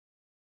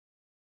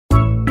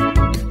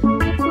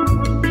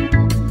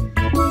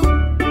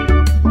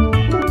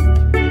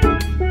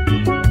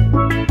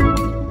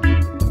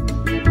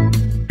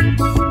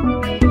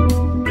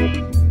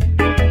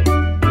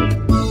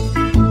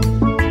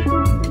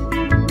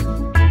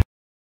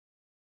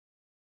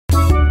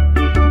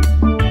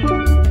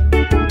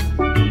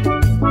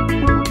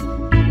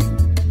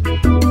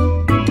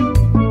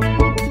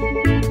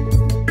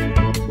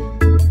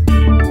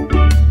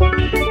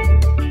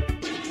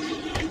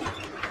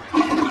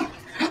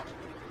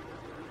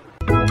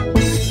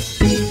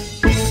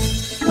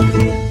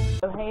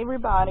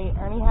everybody,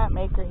 Ernie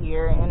Hatmaker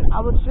here, and I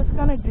was just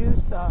going to do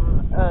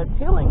some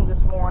tilling this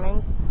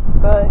morning,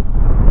 but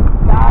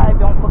sky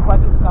don't look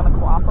like it's going to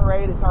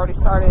cooperate. It's already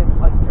started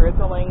like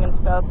drizzling and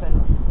stuff, and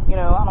you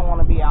know, I don't want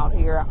to be out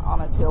here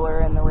on a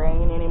tiller in the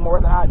rain any more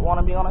than I'd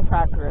want to be on a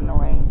tractor in the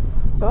rain.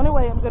 So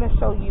anyway, I'm going to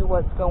show you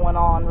what's going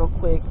on real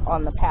quick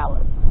on the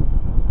pallet.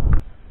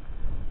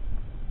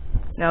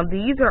 Now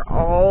these are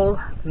all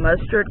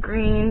mustard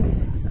greens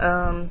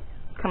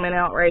coming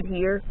out right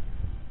here.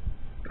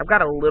 I've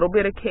got a little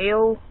bit of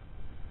kale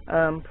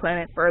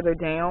planted further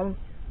down.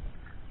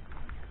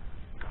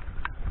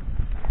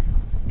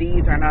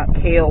 These are not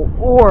kale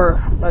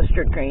or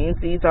mustard greens.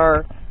 These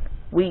are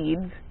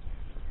weeds.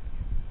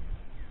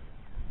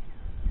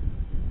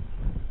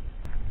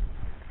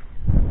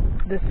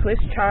 The Swiss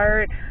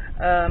chard,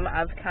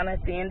 I've kind of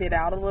thinned it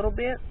out a little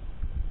bit.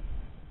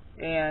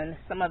 And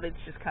some of it's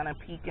just kind of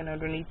peeking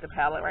underneath the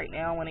pallet right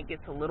now. When it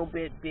gets a little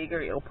bit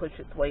bigger, it'll push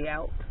its way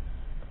out.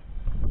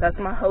 That's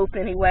my hope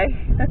anyway.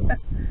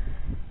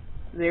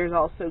 There's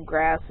also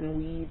grass and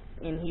weeds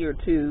in here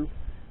too,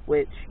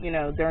 which, you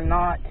know, they're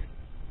not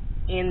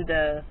in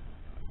the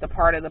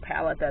part of the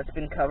pallet that's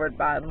been covered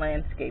by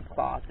landscape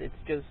cloth. It's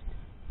just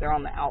they're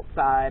on the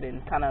outside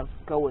and kind of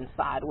going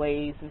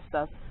sideways and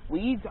stuff.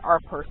 Weeds are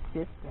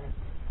persistent.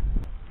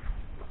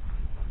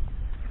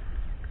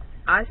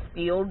 I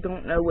still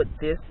don't know what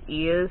this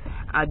is.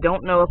 I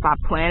don't know if I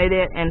planted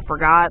it and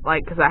forgot,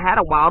 like, because I had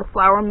a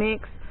wildflower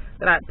mix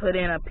that I put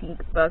in a pink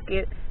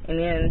bucket, and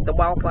then the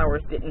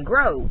wildflowers didn't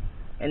grow.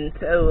 And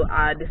so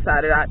I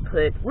decided I'd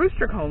put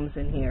rooster combs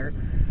in here.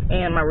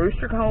 And my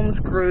rooster combs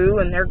grew,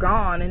 and they're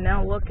gone, and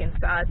now look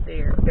inside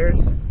there. There's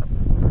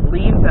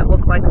leaves that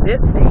look like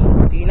this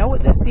thing. Do you know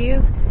what this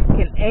is?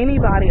 Can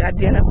anybody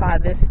identify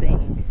this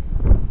thing?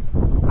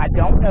 I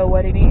don't know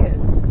what it is.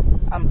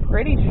 I'm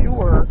pretty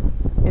sure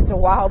it's a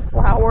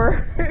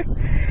wildflower.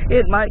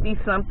 It might be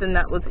something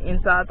that was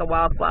inside the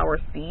wildflower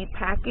seed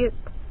packet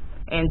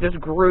and just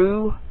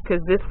grew,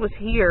 because this was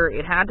here.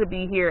 It had to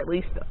be here at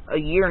least a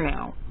year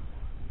now.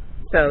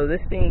 So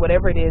this thing,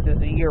 whatever it is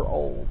a year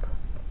old.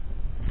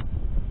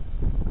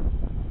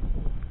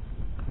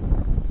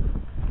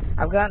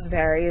 I've got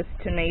various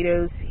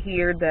tomatoes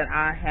here that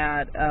I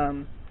had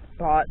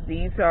bought.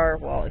 These are,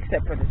 well,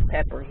 except for this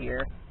pepper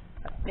here.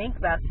 I think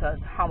that's a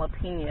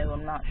jalapeno,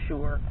 I'm not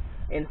sure,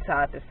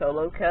 inside the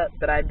solo cup.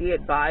 But I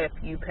did buy a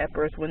few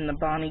peppers when the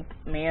Bonnie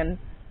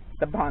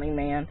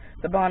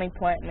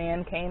plant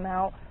man came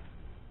out.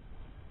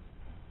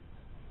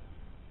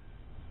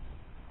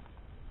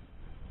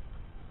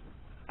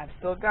 I've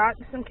still got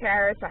some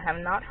carrots I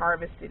have not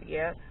harvested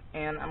yet,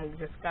 and I'm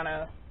just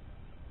gonna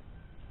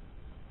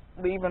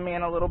leave them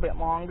in a little bit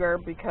longer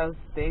because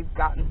they've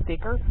gotten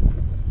thicker.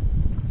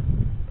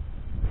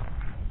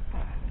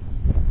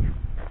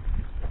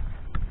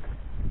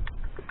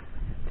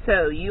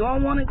 So you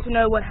all wanted to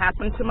know what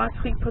happened to my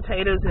sweet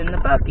potatoes in the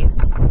bucket.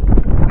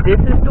 This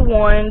is the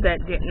one that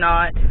did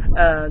not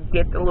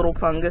get the little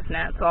fungus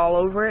gnats all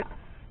over it,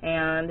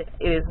 and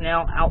it is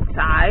now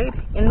outside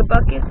in the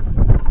bucket.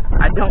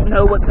 I don't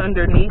know what's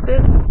underneath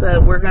it,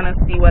 but we're going to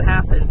see what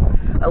happens.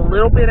 A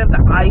little bit of the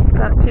ice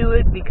got to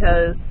it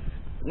because,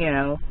 you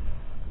know,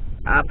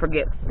 I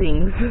forget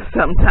things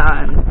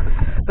sometimes.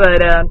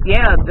 But,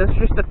 yeah, there's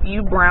just a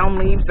few brown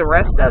leaves. The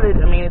rest of it,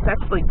 I mean, it's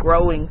actually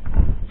growing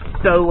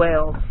so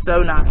well,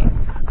 so nice.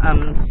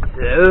 I'm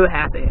so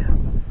happy.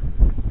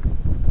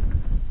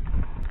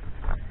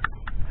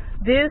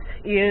 This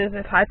is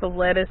a type of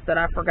lettuce that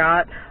I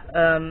forgot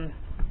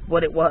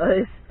what it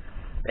was,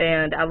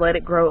 and I let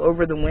it grow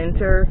over the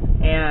winter,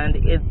 and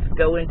it's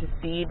going to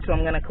seed, so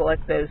I'm going to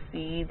collect those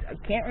seeds. I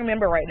can't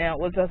remember right now. It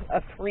was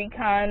a free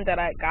kind that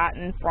I'd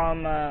gotten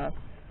from,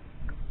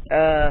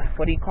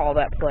 what do you call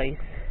that place?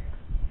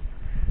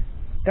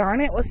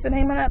 Darn it, what's the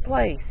name of that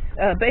place?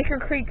 Baker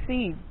Creek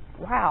Seeds.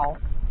 Wow,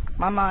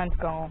 my mind's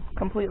gone,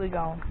 completely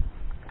gone.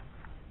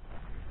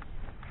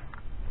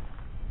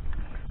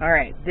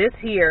 Alright, this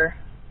here,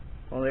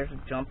 well, there's a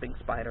jumping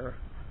spider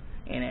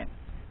in it.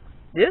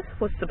 This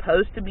was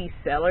supposed to be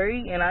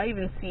celery, and I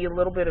even see a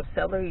little bit of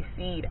celery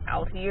seed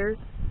out here,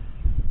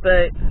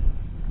 but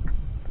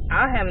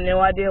I have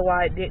no idea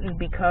why it didn't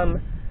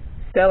become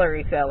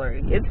celery.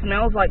 It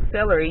smells like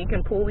celery. You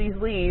can pull these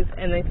leaves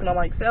and they smell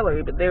like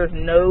celery, but there's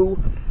no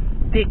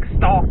thick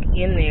stalk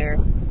in there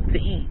to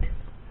eat.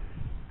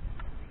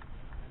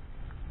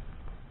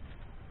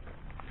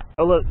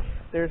 Oh look,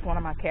 there's one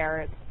of my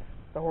carrots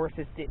the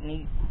horses didn't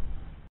eat.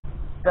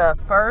 The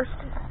first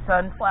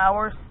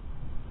sunflowers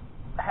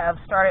have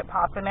started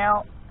popping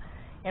out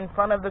in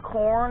front of the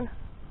corn.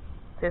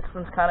 This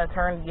one's kind of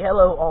turned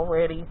yellow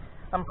already.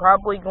 I'm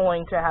probably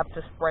going to have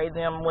to spray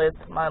them with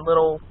my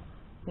little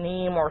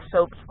neem or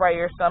soap spray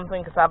or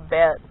something, because I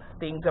bet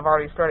things have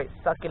already started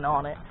sucking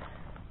on it.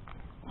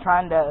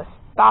 Trying to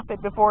stop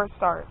it before it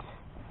starts.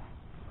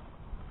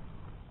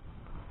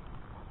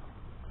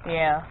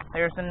 Yeah,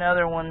 there's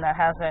another one that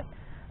hasn't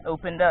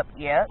opened up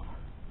yet.